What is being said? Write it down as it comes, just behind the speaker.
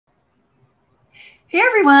Hey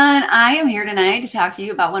everyone, I am here tonight to talk to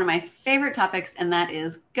you about one of my favorite topics, and that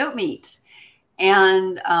is goat meat.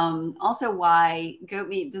 And also why goat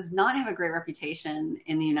meat does not have a great reputation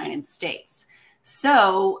in the United States.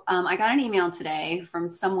 So I got an email today from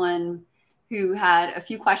someone who had a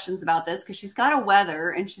few questions about this because she's got a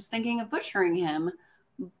wether and she's thinking of butchering him,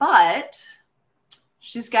 but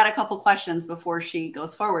she's got a couple questions before she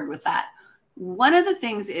goes forward with that. One of the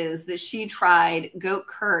things is that she tried goat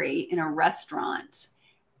curry in a restaurant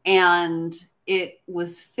and it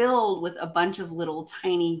was filled with a bunch of little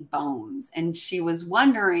tiny bones. And she was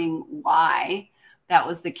wondering why that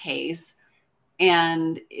was the case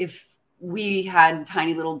and if we had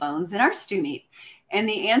tiny little bones in our stew meat. And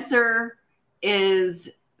the answer is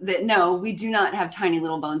that no, we do not have tiny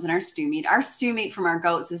little bones in our stew meat. Our stew meat from our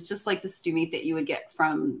goats is just like the stew meat that you would get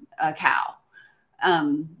from a cow.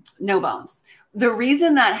 No bones. The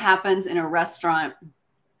reason that happens in a restaurant,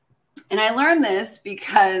 and I learned this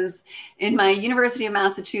because in my University of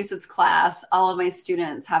Massachusetts class, all of my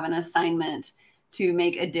students have an assignment to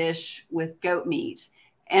make a dish with goat meat.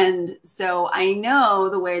 And so I know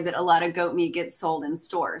the way that a lot of goat meat gets sold in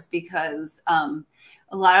stores because a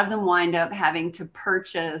lot of them wind up having to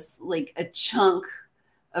purchase like a chunk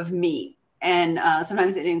of meat. And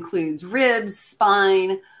sometimes it includes ribs,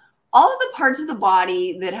 spine, all of the parts of the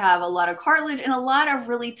body that have a lot of cartilage and a lot of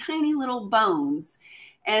really tiny little bones.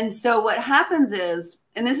 And so what happens is,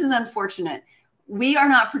 and this is unfortunate, we are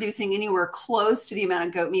not producing anywhere close to the amount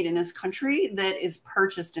of goat meat in this country that is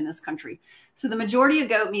purchased in this country. So the majority of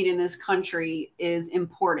goat meat in this country is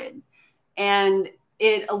imported. And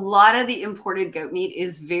a lot of the imported goat meat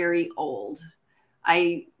is very old.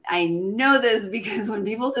 I know this because when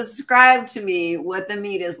people describe to me what the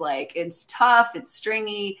meat is like, it's tough, it's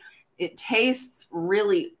stringy, it tastes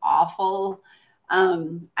really awful.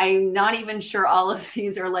 I'm not even sure all of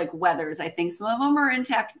these are like wethers. I think some of them are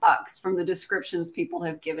intact bucks from the descriptions people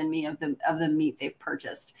have given me of the meat they've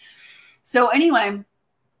purchased. So anyway,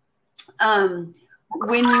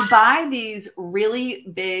 when you buy these really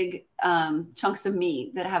big chunks of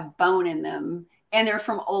meat that have bone in them and they're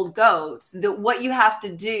from old goats, what you have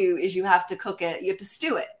to do is you have to cook it. You have to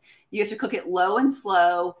stew it. You have to cook it low and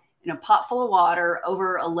slow in a pot full of water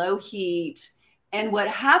over a low heat. And what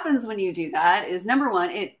happens when you do that is, number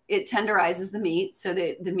one, it tenderizes the meat so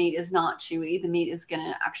that the meat is not chewy. The meat is going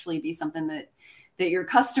to actually be something that your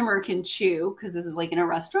customer can chew, because this is like in a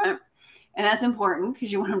restaurant. And that's important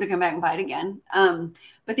because you want them to come back and buy it again.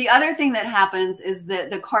 But the other thing that happens is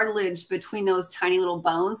that the cartilage between those tiny little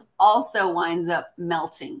bones also winds up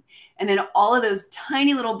melting. And then all of those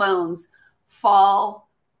tiny little bones fall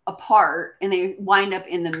apart and they wind up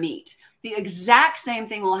in the meat. The exact same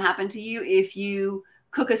thing will happen to you if you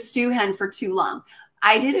cook a stew hen for too long.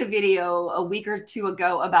 I did a video a week or two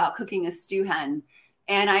ago about cooking a stew hen,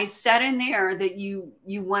 and I said in there that you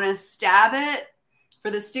want to stab it for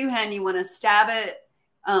the stew hen. You want to stab it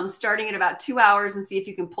starting at about 2 hours and see if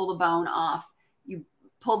you can pull the bone off. You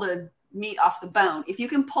pull the meat off the bone. If you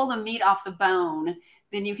can pull the meat off the bone,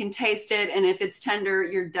 then you can taste it, and if it's tender,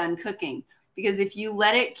 you're done cooking. Because if you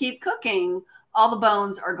let it keep cooking, all the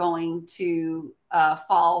bones are going to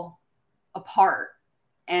fall apart.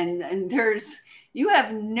 And you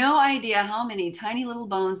have no idea how many tiny little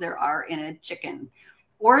bones there are in a chicken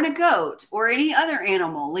or in a goat or any other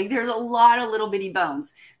animal. Like, there's a lot of little bitty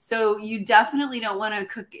bones. So you definitely don't want to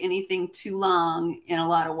cook anything too long in a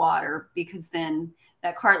lot of water, because then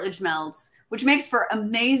that cartilage melts, which makes for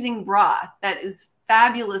amazing broth. That is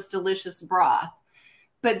fabulous, delicious broth.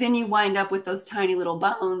 But then you wind up with those tiny little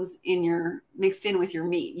bones mixed in with your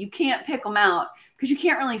meat. You can't pick them out because you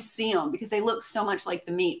can't really see them because they look so much like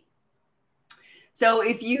the meat. So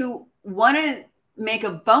if you want to make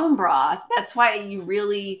a bone broth, that's why you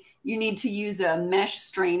need to use a mesh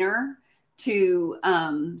strainer to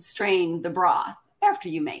strain the broth after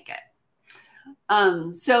you make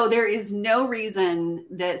it. So there is no reason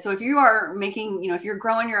so if you are making, if you're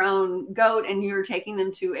growing your own goat and you're taking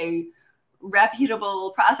them to a reputable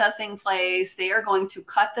processing place, they are going to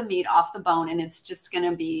cut the meat off the bone, and it's just going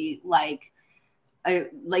to be like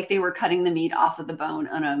they were cutting the meat off of the bone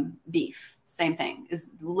on a beef. Same thing. It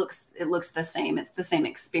looks the same. It's the same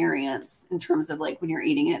experience in terms of like when you're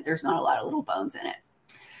eating it, there's not a lot of little bones in it.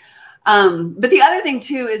 But the other thing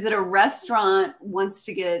too is that a restaurant wants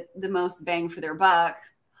to get the most bang for their buck.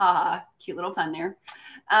 Haha, cute little pun there.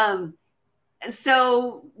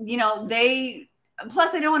 So,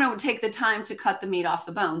 plus, they don't want to take the time to cut the meat off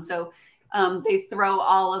the bone. So they throw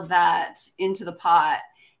all of that into the pot.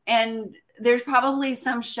 And there's probably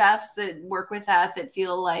some chefs that work with that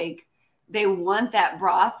feel like they want that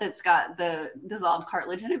broth that's got the dissolved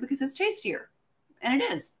cartilage in it because it's tastier. and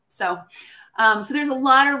it is. So, so there's a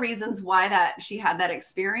lot of reasons why that she had that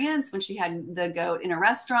experience when she had the goat in a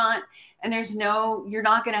restaurant, and you're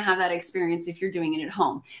not going to have that experience if you're doing it at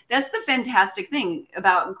home. That's the fantastic thing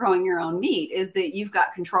about growing your own meat, is that you've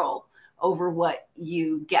got control over what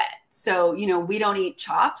you get. So, we don't eat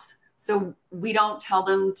chops, so we don't tell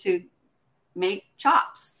them to make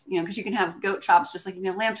chops, because you can have goat chops just like you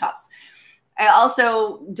can have lamb chops. I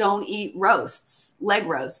also don't eat roasts, leg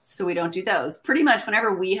roasts, so we don't do those. Pretty much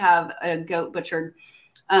whenever we have a goat butchered,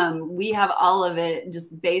 we have all of it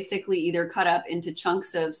just basically either cut up into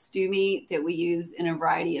chunks of stew meat that we use in a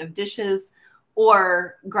variety of dishes,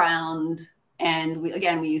 or ground. And we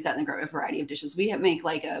use that in a variety of dishes. We make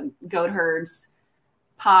like a goat herd's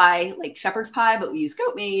pie, like shepherd's pie, but we use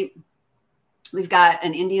goat meat. We've got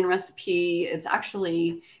an Indian recipe. It's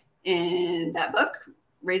actually in that book,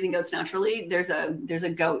 Raising Goats Naturally. There's a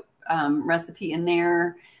goat recipe in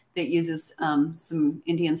there that uses some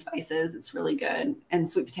Indian spices. It's really good, and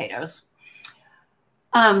sweet potatoes.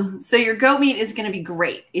 So your goat meat is going to be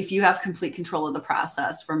great if you have complete control of the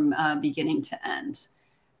process from beginning to end.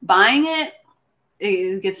 Buying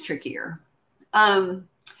it gets trickier.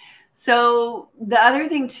 So the other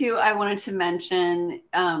thing too, I wanted to mention,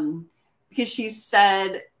 because she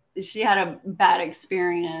said she had a bad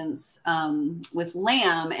experience with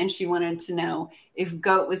lamb, and she wanted to know if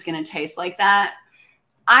goat was going to taste like that.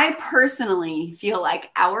 I personally feel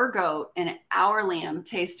like our goat and our lamb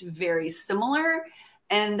taste very similar,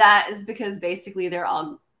 and that is because basically they're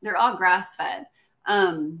all grass fed.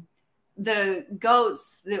 The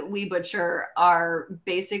goats that we butcher are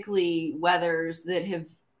basically wethers that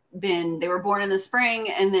they were born in the spring,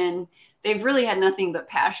 and then they've really had nothing but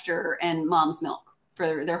pasture and mom's milk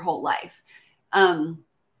for their whole life.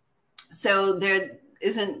 So there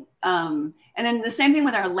isn't, and then the same thing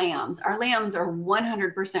with our lambs. Our lambs are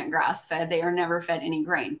 100% grass fed. They are never fed any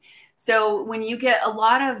grain. So when you get a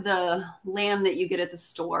lot of the lamb that you get at the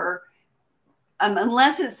store,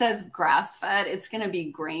 unless it says grass fed, it's going to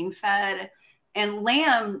be grain fed. And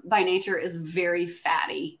lamb by nature is very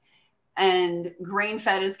fatty, and grain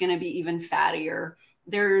fed is going to be even fattier.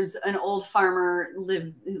 There's an old farmer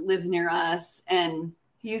lives near us, and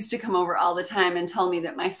he used to come over all the time and tell me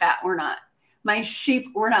that my sheep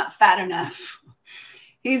were not fat enough.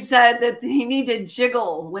 He said that he need to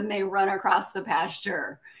jiggle when they run across the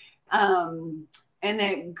pasture. And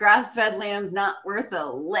that grass-fed lamb's not worth a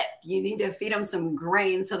lick. You need to feed them some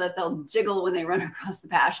grain so that they'll jiggle when they run across the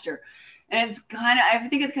pasture. And I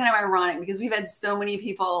think it's kind of ironic, because we've had so many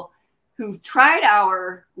people who've tried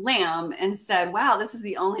our lamb and said, wow, this is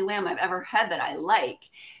the only lamb I've ever had that I like.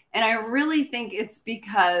 And I really think it's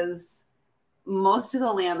because most of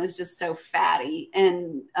the lamb is just so fatty.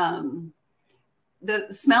 And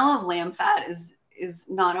the smell of lamb fat is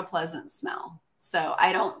not a pleasant smell. So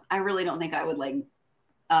I really don't think I would like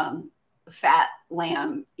fat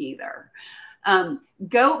lamb either.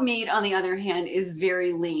 Goat meat, on the other hand, is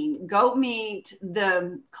very lean. Goat meat,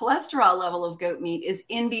 the cholesterol level of goat meat is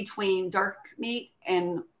in between dark meat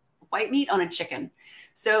and white meat on a chicken.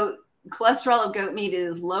 So cholesterol of goat meat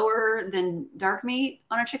is lower than dark meat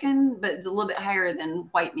on a chicken, but it's a little bit higher than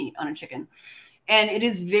white meat on a chicken. And it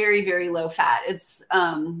is very, very low fat. It's,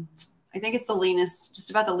 I think it's the leanest, just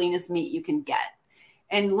about the leanest meat you can get.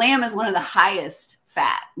 And lamb is one of the highest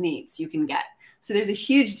fat meats you can get. So there's a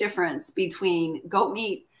huge difference between goat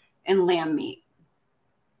meat and lamb meat.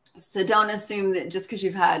 So don't assume that just because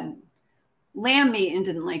you've had lamb meat and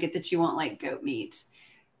didn't like it, that you won't like goat meat.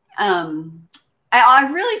 I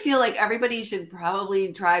really feel like everybody should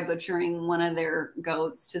probably try butchering one of their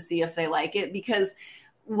goats to see if they like it, because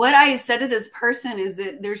what I said to this person is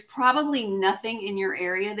that there's probably nothing in your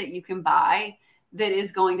area that you can buy that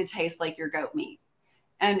is going to taste like your goat meat.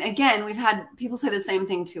 And again, we've had people say the same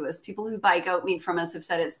thing to us. People who buy goat meat from us have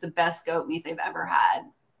said it's the best goat meat they've ever had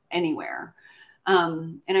anywhere.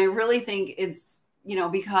 And I really think it's,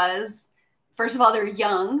 because first of all, they're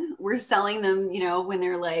young. We're selling them, when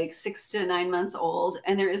they're like 6 to 9 months old,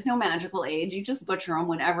 and there is no magical age. You just butcher them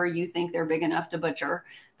whenever you think they're big enough to butcher.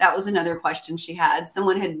 That was another question she had.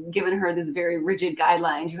 Someone had given her this very rigid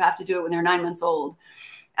guidelines. You have to do it when they're 9 months old.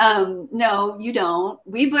 No, you don't.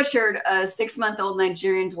 We butchered a 6-month-old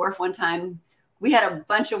Nigerian dwarf one time. We had a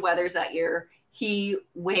bunch of wethers that year. He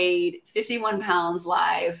weighed 51 pounds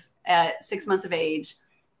live at 6 months of age.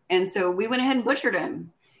 And so we went ahead and butchered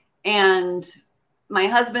him. And my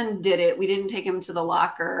husband did it. We didn't take him to the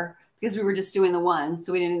locker because we were just doing the one.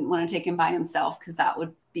 So we didn't want to take him by himself, because that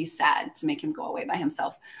would be sad to make him go away by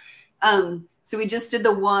himself. So we just did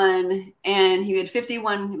the one, and he was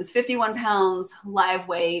 51 pounds live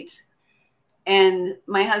weight. And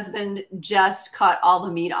my husband just cut all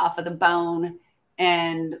the meat off of the bone,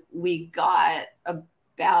 and we got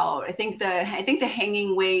about, I think the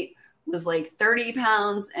hanging weight was like 30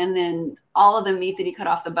 pounds, and then all of the meat that he cut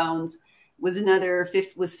off the bones was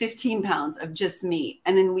 15 pounds of just meat.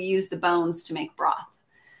 And then we use the bones to make broth.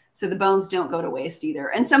 So the bones don't go to waste either.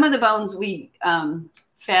 And some of the bones we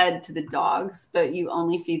fed to the dogs, but you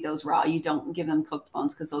only feed those raw. You don't give them cooked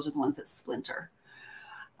bones because those are the ones that splinter.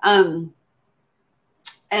 And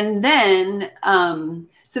then,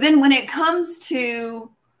 so then when it comes to,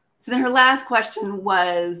 so then her last question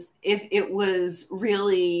was if it was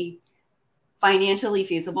really financially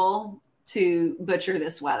feasible to butcher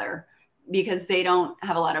this wether, because they don't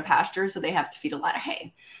have a lot of pasture, so they have to feed a lot of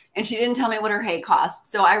hay. And she didn't tell me what her hay cost,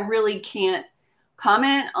 so I really can't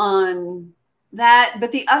comment on that.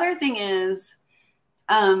 But the other thing is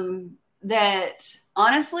that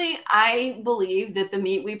honestly, I believe that the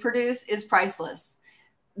meat we produce is priceless.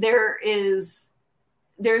 There's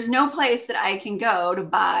no place that I can go to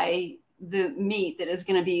buy the meat that is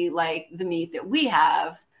going to be like the meat that we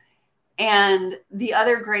have. And the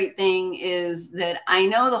other great thing is that I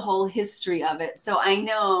know the whole history of it. So I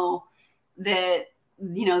know that,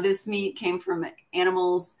 you know, this meat came from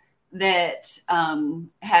animals that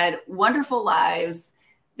had wonderful lives.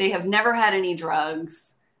 They have never had any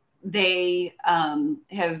drugs. They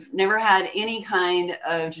have never had any kind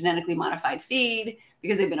of genetically modified feed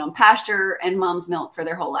because they've been on pasture and mom's milk for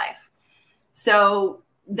their whole life. So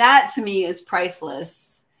that to me is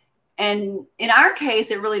priceless. And in our case,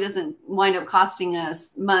 it really doesn't wind up costing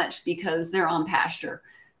us much because they're on pasture.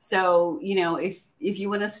 So, you know, if you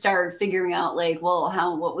want to start figuring out like, well,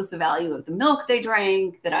 what was the value of the milk they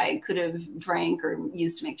drank that I could have drank or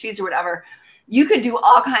used to make cheese or whatever, you could do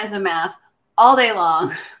all kinds of math all day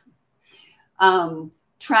long,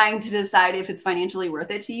 trying to decide if it's financially worth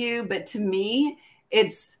it to you. But to me,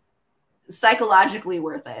 it's psychologically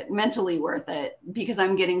worth it, mentally worth it, because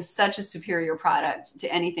I'm getting such a superior product to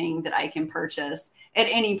anything that I can purchase at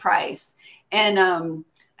any price. And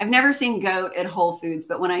I've never seen goat at Whole Foods,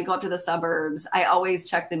 but when I go up to the suburbs, I always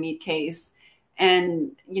check the meat case.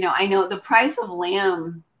 And, you know, I know the price of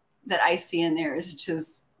lamb that I see in there is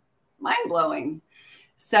just mind blowing.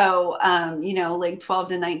 So, you know, like $12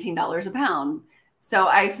 to $19 a pound. So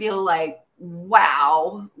I feel like,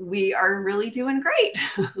 wow, we are really doing great.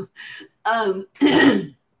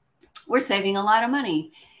 We're saving a lot of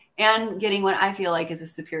money and getting what I feel like is a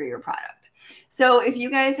superior product. So if you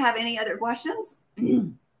guys have any other questions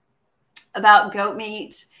about goat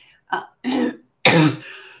meat,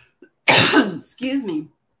 excuse me.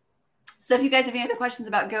 So if you guys have any other questions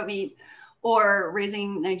about goat meat or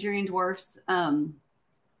raising Nigerian dwarfs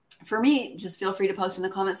for meat, just feel free to post in the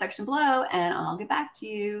comment section below and I'll get back to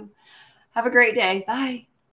you. Have a great day. Bye.